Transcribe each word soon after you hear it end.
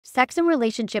sex and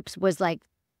relationships was like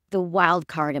the wild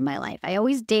card in my life. I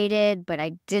always dated, but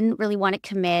I didn't really want to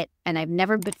commit. And I've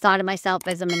never thought of myself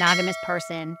as a monogamous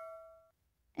person.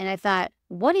 And I thought,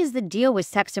 what is the deal with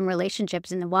sex and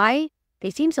relationships and why they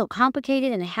seem so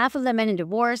complicated and half of them end in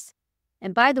divorce?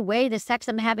 And by the way, the sex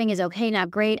I'm having is okay, not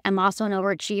great. I'm also an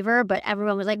overachiever, but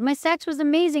everyone was like, my sex was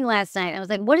amazing last night. I was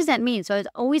like, what does that mean? So I was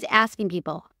always asking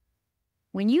people,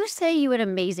 when you say you had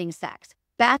amazing sex,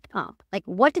 back up. Like,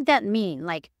 what did that mean?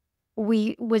 Like,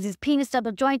 was his penis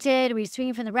double jointed? Were you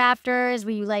swinging from the rafters?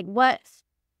 Were you like, what?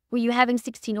 Were you having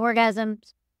 16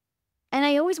 orgasms? And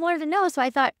I always wanted to know. So I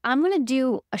thought, I'm going to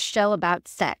do a show about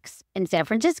sex in San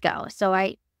Francisco. So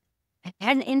I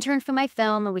had an intern for my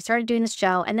film and we started doing this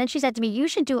show. And then she said to me, you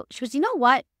should do, she goes, you know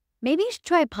what? Maybe you should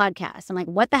try a podcast. I'm like,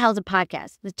 what the hell's a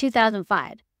podcast? It was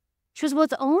 2005. She goes, well,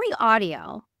 it's only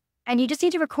audio and you just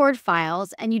need to record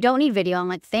files and you don't need video. I'm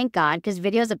like, thank God, because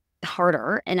video's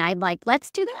harder. And I'm like,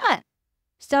 let's do that.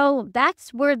 So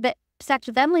that's where the Sex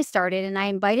with Emily started. And I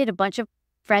invited a bunch of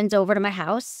friends over to my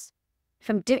house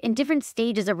from in different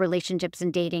stages of relationships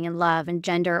and dating and love and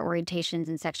gender orientations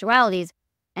and sexualities.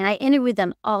 And I interviewed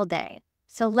them all day.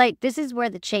 So like, this is where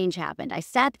the change happened. I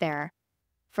sat there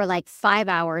for like 5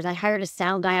 hours. I hired a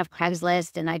sound guy off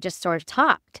Craigslist and I just sort of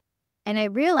talked. And I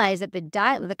realized that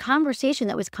the conversation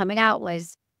that was coming out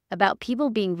was about people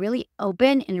being really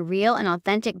open and real and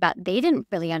authentic about they didn't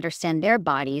really understand their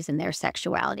bodies and their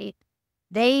sexuality.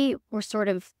 They were sort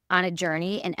of on a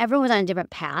journey and everyone was on a different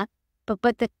path.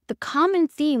 But the common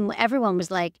theme, everyone was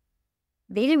like,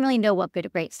 they didn't really know what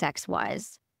great sex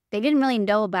was. They didn't really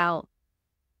know about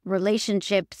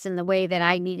relationships in the way that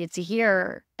I needed to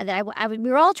hear. And that we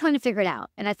were all trying to figure it out.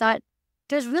 And I thought,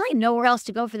 there's really nowhere else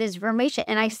to go for this information.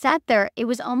 And I sat there. It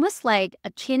was almost like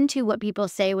akin to what people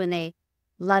say when they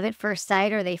love at first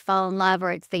sight or they fall in love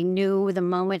or they knew the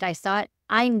moment I saw it.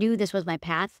 I knew this was my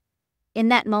path. In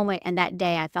that moment and that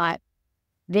day, I thought,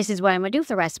 this is what I'm going to do for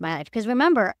the rest of my life. Because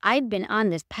remember, I'd been on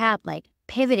this path, like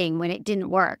pivoting when it didn't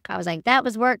work. I was like, that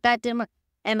was work, that didn't work.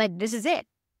 And like, this is it.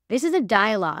 This is a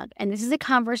dialogue. And this is a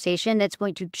conversation that's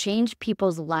going to change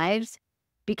people's lives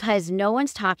because no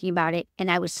one's talking about it.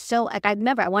 And I was so, like, I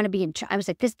remember I want to be I was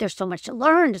like, there's so much to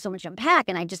learn, there's so much to unpack.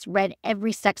 And I just read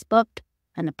every sex book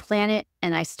on the planet.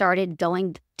 And I started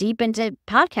going deep into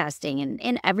podcasting.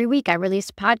 And every week I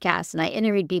released a podcast and I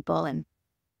interviewed people. And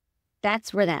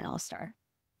that's where that all started.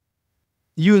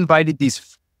 You invited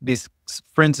these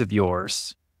friends of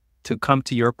yours to come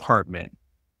to your apartment.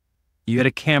 You had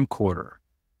a camcorder.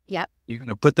 Yep. You're going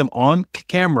to put them on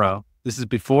camera. This is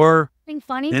before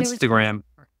funny, Instagram.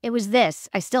 It was this.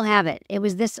 I still have it. It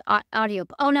was this audio.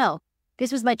 Oh no,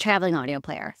 this was my traveling audio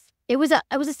player. It was a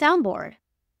soundboard.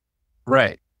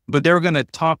 Right. But they were going to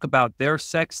talk about their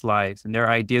sex lives and their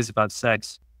ideas about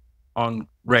sex on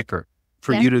record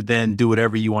for you to then do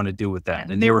whatever you want to do with that.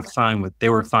 And they were fine with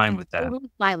that.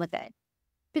 Fine with it.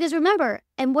 Because remember,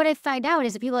 and what I find out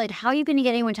is that people are like, how are you going to get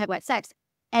anyone to talk about sex?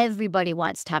 Everybody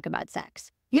wants to talk about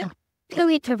sex. Yeah.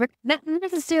 Not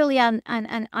necessarily on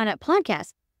a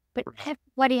podcast, but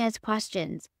everybody has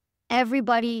questions.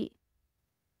 Everybody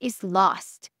is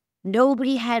lost.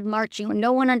 Nobody had marching.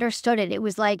 No one understood it. It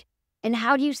was like, and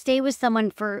how do you stay with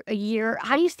someone for a year?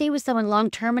 How do you stay with someone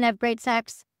long-term and have great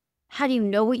sex? How do you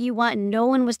know what you want? No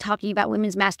one was talking about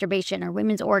women's masturbation or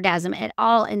women's orgasm at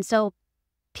all. And so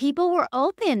people were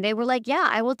open. They were like, yeah,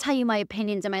 I will tell you my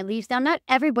opinions and my beliefs. Now, not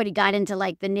everybody got into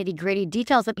like the nitty gritty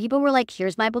details, but people were like,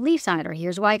 here's my beliefs on it, or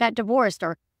here's why I got divorced,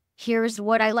 or here's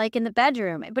what I like in the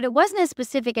bedroom. But it wasn't as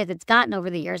specific as it's gotten over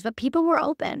the years, but people were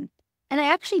open. And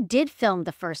I actually did film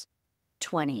the first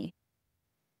 20.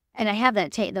 And I have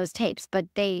those tapes, but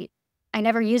I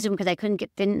never used them because I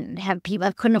didn't have people,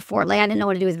 I couldn't afford, like I didn't know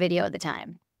what to do with video at the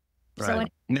time.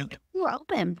 Right. So we were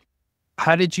open.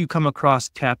 How did you come across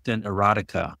Captain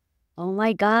Erotica? Oh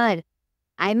my God.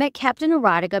 I met Captain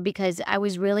Erotica because I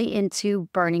was really into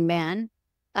Burning Man.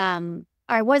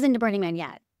 I wasn't into Burning Man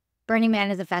yet. Burning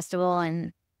Man is a festival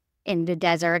in the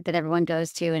desert that everyone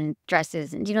goes to and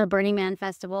dresses. And do you know the Burning Man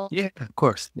festival? Yeah, of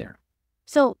course. Yeah.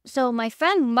 So my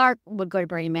friend Mark would go to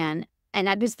Burning Man. And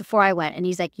that was before I went. And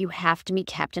he's like, you have to meet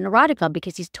Captain Erotica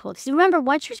because he said, remember,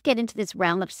 once you get into this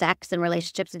realm of sex and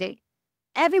relationships,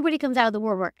 everybody comes out of the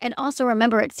woodwork. And also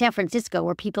remember, it's San Francisco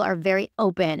where people are very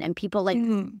open and people like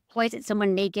point at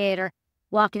someone naked or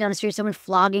walking down the street, someone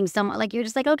flogging someone. Like, you're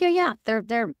just like, okay, yeah,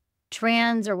 they're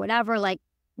trans or whatever. Like,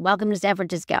 welcome to San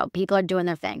Francisco. People are doing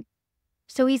their thing.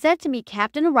 So he said to me,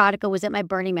 Captain Erotica was at my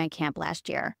Burning Man camp last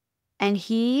year. And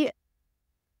he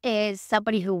is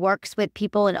somebody who works with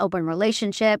people in open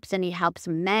relationships, and he helps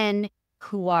men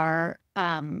who are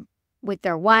with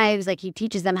their wives. Like he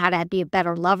teaches them how to be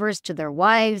better lovers to their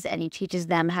wives, and he teaches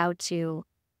them how to,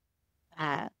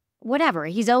 whatever.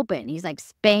 He's open. He's like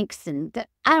Spanx and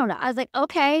I don't know. I was like,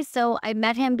 okay. So I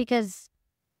met him because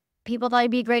people thought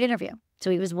he'd be a great interview.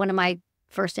 So he was one of my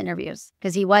first interviews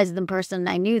because he was the person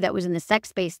I knew that was in the sex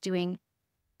space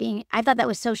I thought that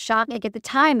was so shocking. Like at the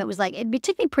time, it was like, it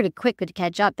took me pretty quick to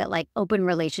catch up that like open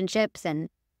relationships and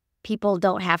people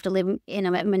don't have to live in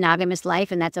a monogamous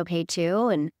life, and that's okay too.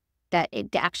 And that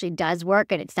it actually does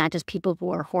work. And it's not just people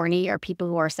who are horny or people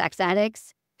who are sex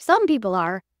addicts. Some people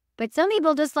are, but some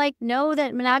people just like know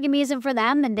that monogamy isn't for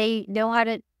them, and they know how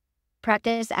to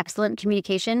practice excellent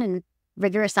communication and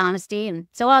rigorous honesty and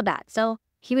so all that. So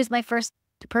he was my first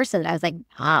person. I was like,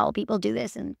 wow, people do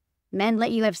this, and men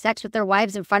let you have sex with their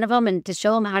wives in front of them and to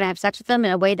show them how to have sex with them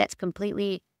in a way that's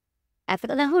completely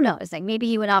ethical. Now, who knows? Like maybe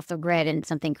he went off the grid and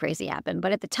something crazy happened.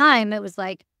 But at the time, it was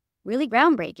like really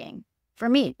groundbreaking for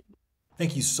me.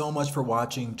 Thank you so much for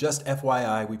watching. Just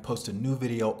FYI, we post a new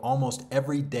video almost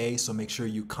every day, so make sure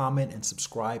you comment and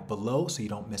subscribe below so you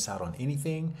don't miss out on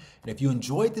anything. And if you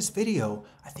enjoyed this video,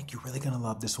 I think you're really gonna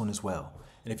love this one as well.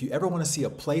 And if you ever want to see a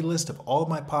playlist of all of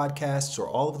my podcasts or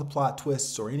all of the plot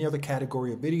twists or any other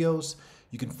category of videos,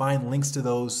 you can find links to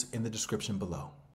those in the description below.